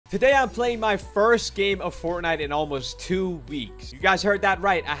Today I'm playing my first game of Fortnite in almost 2 weeks. You guys heard that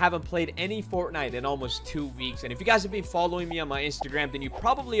right. I haven't played any Fortnite in almost 2 weeks. And if you guys have been following me on my Instagram, then you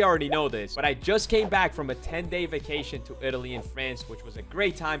probably already know this. But I just came back from a 10-day vacation to Italy and France, which was a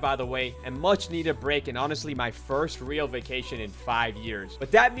great time, by the way, and much needed break, and honestly my first real vacation in 5 years.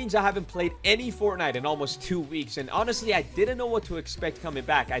 But that means I haven't played any Fortnite in almost 2 weeks, and honestly I didn't know what to expect coming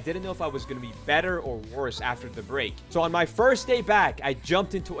back. I didn't know if I was going to be better or worse after the break. So on my first day back, I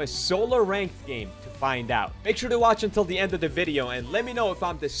jumped into a solo ranked game to find out. Make sure to watch until the end of the video and let me know if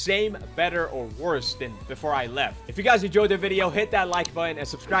I'm the same, better, or worse than before I left. If you guys enjoyed the video, hit that like button and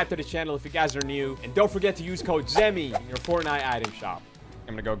subscribe to the channel if you guys are new. And don't forget to use code Zemie in your Fortnite item shop.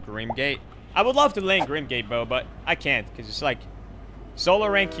 I'm gonna go Grimgate. I would love to lane Grimgate, Bo, but I can't because it's like solo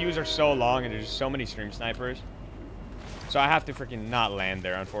rank queues are so long and there's so many stream snipers. So I have to freaking not land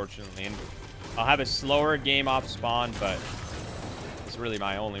there, unfortunately. And I'll have a slower game off spawn, but it's really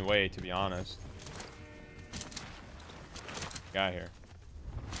my only way, to be honest. Guy here.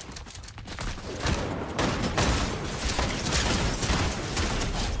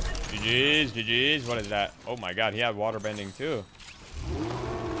 GG's, GG's. What is that? Oh my god, he had water bending too.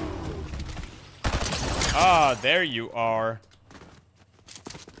 Ah, there you are.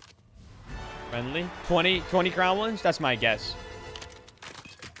 Friendly. 20 crown ones? That's my guess.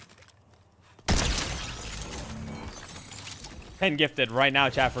 Pen gifted right now,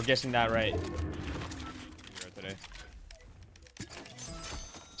 chat, for guessing that right. Today.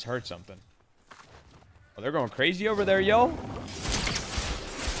 Let's hurt something. Oh, they're going crazy over there, yo.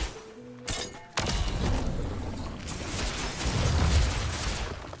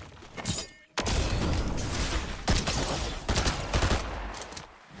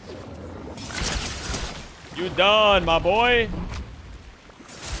 You done, my boy.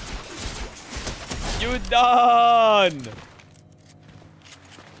 You done.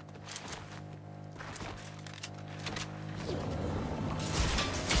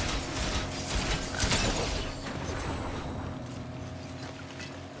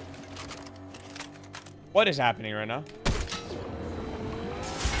 What is happening right now?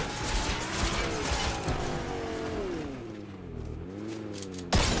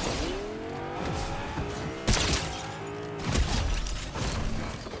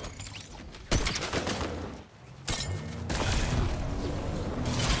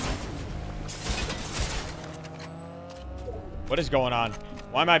 What is going on?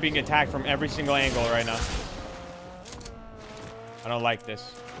 Why am I being attacked from every single angle right now? I don't like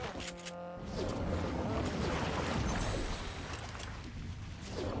this.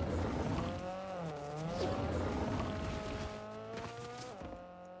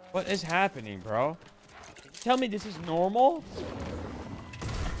 What is happening, bro? Tell me this is normal?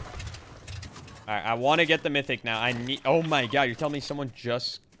 Alright, I want to get the mythic now. I need... Oh my god, you're telling me someone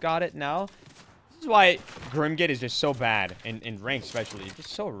just got it now? This is why Grimgate is just so bad. In rank especially. It's just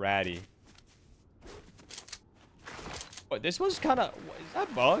so ratty. What, this was kind of... Is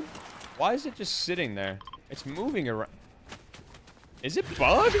that bug? Why is it just sitting there? It's moving around. Is it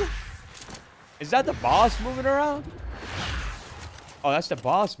bug? Is that the boss moving around? Oh, that's the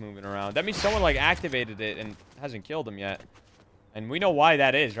boss moving around. That means someone, like, activated it and hasn't killed him yet. And we know why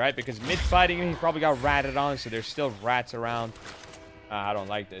that is, right? Because mid-fighting, he probably got ratted on, so there's still rats around. I don't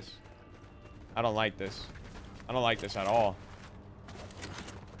like this. I don't like this. I don't like this at all.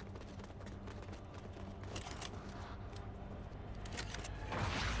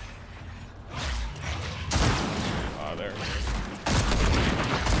 Oh, there.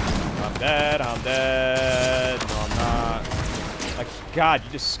 I'm dead. I'm dead. No, I'm not. Like, God,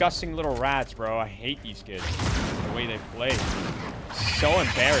 you disgusting little rats, bro. I hate these kids. The way they play. So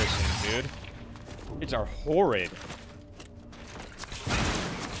embarrassing, dude. Kids are horrid.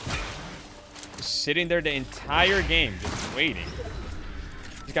 Just sitting there the entire game, just waiting.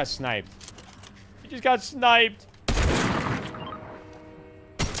 He just got sniped. He just got sniped.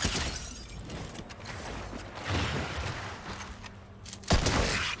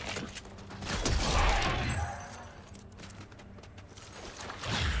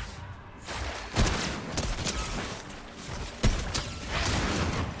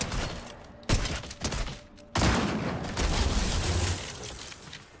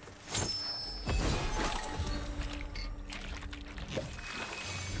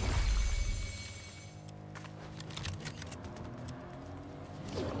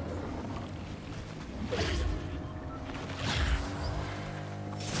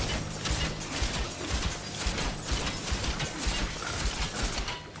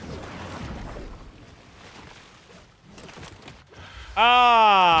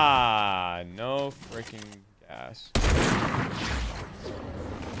 Ah, no freaking gas.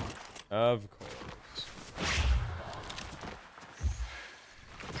 Of course.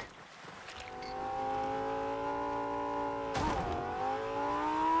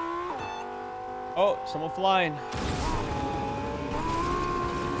 Oh, someone flying.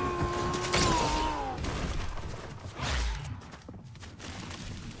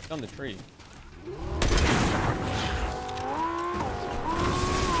 It's on the tree.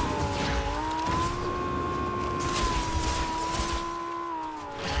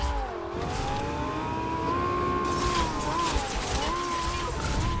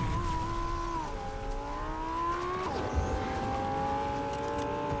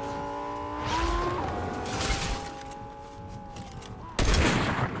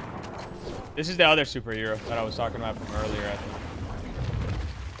 This is the other superhero that I was talking about from earlier, I think.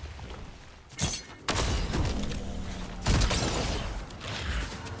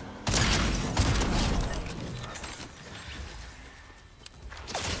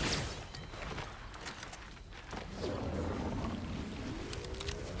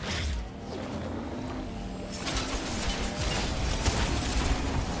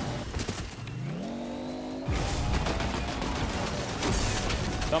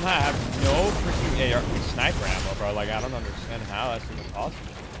 Somehow I have no freaking AR sniper ammo, bro. Like, I don't understand how that's even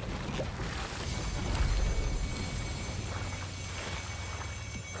possible.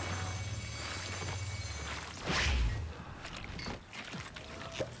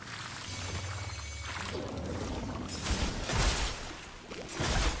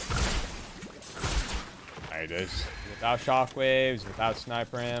 Alright, this without shockwaves, without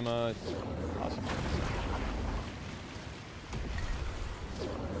sniper ammo, it's awesome.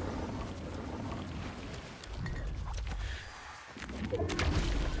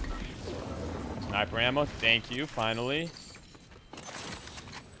 Sniper ammo, thank you, finally.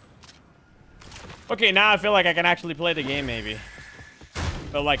 Okay, now I feel like I can actually play the game, maybe.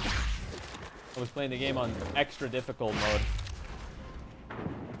 But like, I was playing the game on extra difficult mode.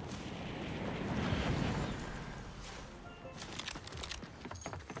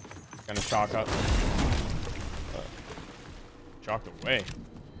 Gonna chalk up. Chalked away.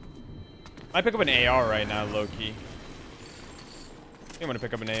 Might pick up an AR right now, low-key. I think I'm gonna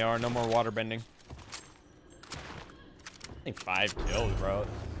pick up an AR, no more water bending. I think 5 kills, bro.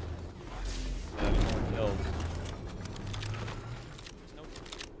 Yeah, I need more kills.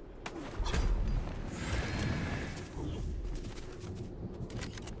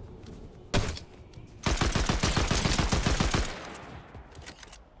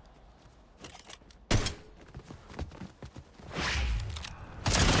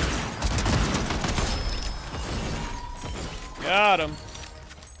 Got him.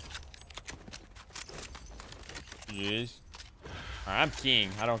 Jeez. Alright, I'm king.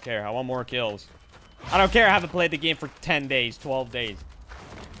 I don't care. I want more kills. I don't care. I haven't played the game for 10 days, 12 days.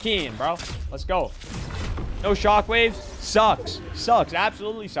 King, bro. Let's go. No shockwaves. Sucks. Sucks.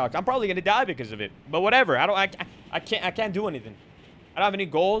 Absolutely sucks. I'm probably gonna die because of it. But whatever. I can't do anything. I don't have any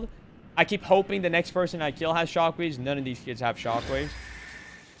gold. I keep hoping the next person I kill has shockwaves. None of these kids have shockwaves.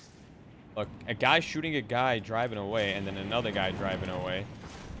 Look, a guy shooting a guy driving away, and then another guy driving away.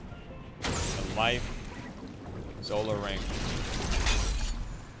 A life. Zola rank.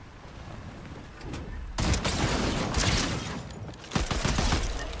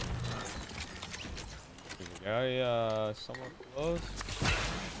 There's a guy, somewhere close.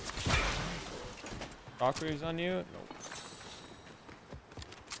 Shockwaves on you? Nope.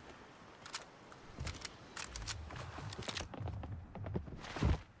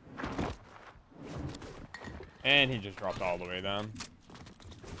 And he just dropped all the way down.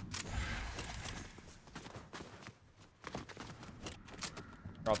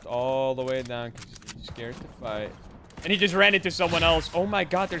 Dropped all the way down because he's scared to fight. And he just ran into someone else. Oh my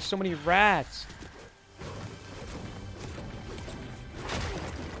god, there's so many rats.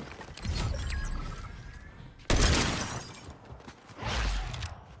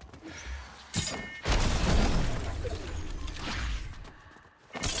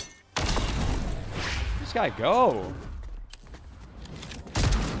 This guy go.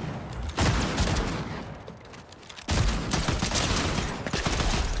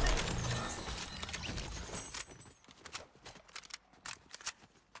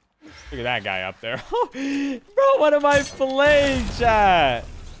 Look at that guy up there. Bro, what am I playing, chat?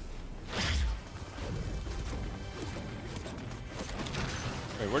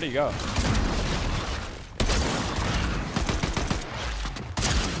 Wait, where'd he go?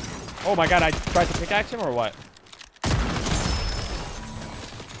 Oh my god, I tried to pickaxe him or what?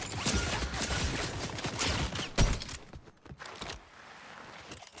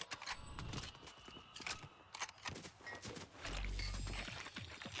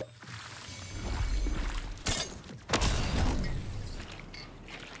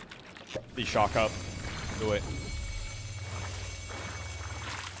 Please shock up. Do it.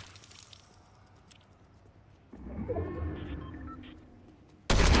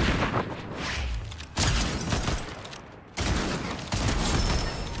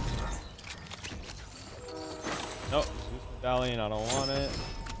 Nope. Zeus medallion. I don't want it.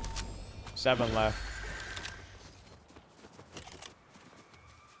 7 left.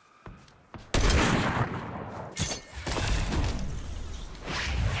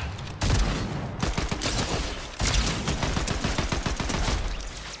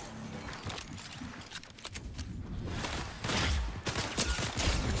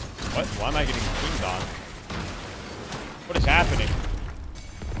 What? Why am I getting pinged on? What is happening?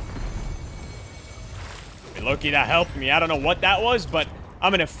 Hey, Loki, that helped me. I don't know what that was, but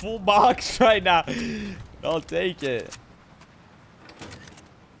I'm in a full box right now. I'll take it.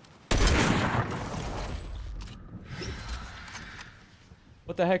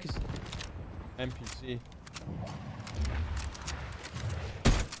 What the heck is NPC?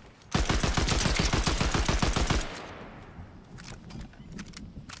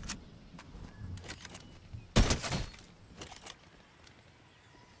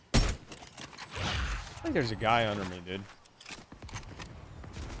 I think there's a guy under me, dude.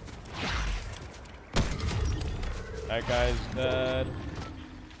 That guy's dead.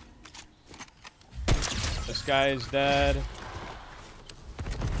 This guy's dead.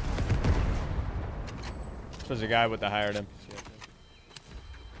 This was a guy with the hired NPC, I think.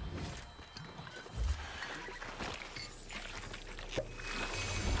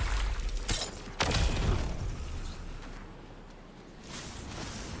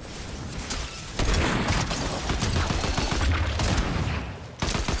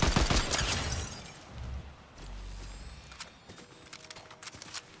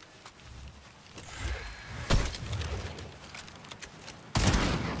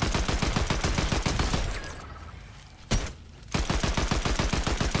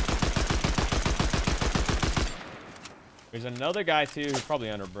 There's another guy too who's probably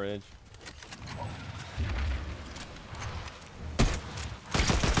under bridge.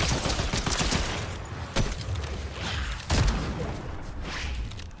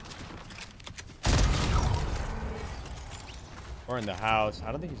 Or in the house.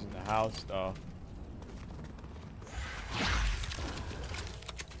 I don't think he's in the house though.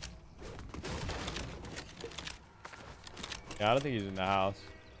 Yeah, I don't think he's in the house.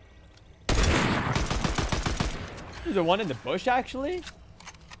 There's the one in the bush, actually.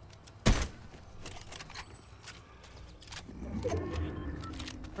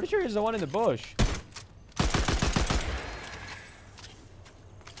 Pretty sure he's the one in the bush.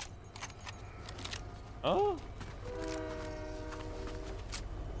 Oh.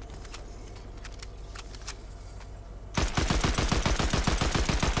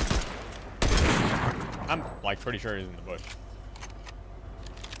 I'm like pretty sure he's in the bush.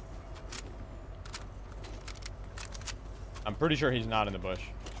 I'm pretty sure he's not in the bush.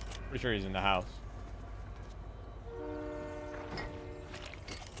 Pretty sure he's in the house.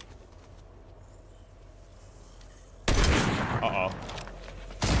 Uh-oh.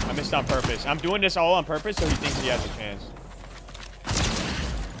 I missed on purpose. I'm doing this all on purpose so he thinks he has a chance.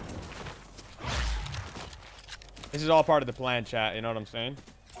 This is all part of the plan, chat. You know what I'm saying?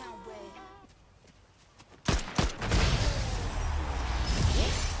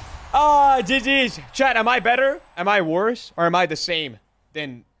 GG's. Chat, am I better? Am I worse? Or am I the same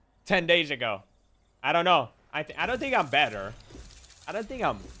than 10 days ago? I don't know. I don't think I'm better. I think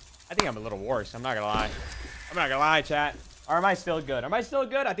I'm a little worse. I'm not gonna lie. I'm not gonna lie, chat. Or am I still good? Am I still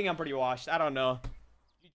good? I think I'm pretty washed. I don't know.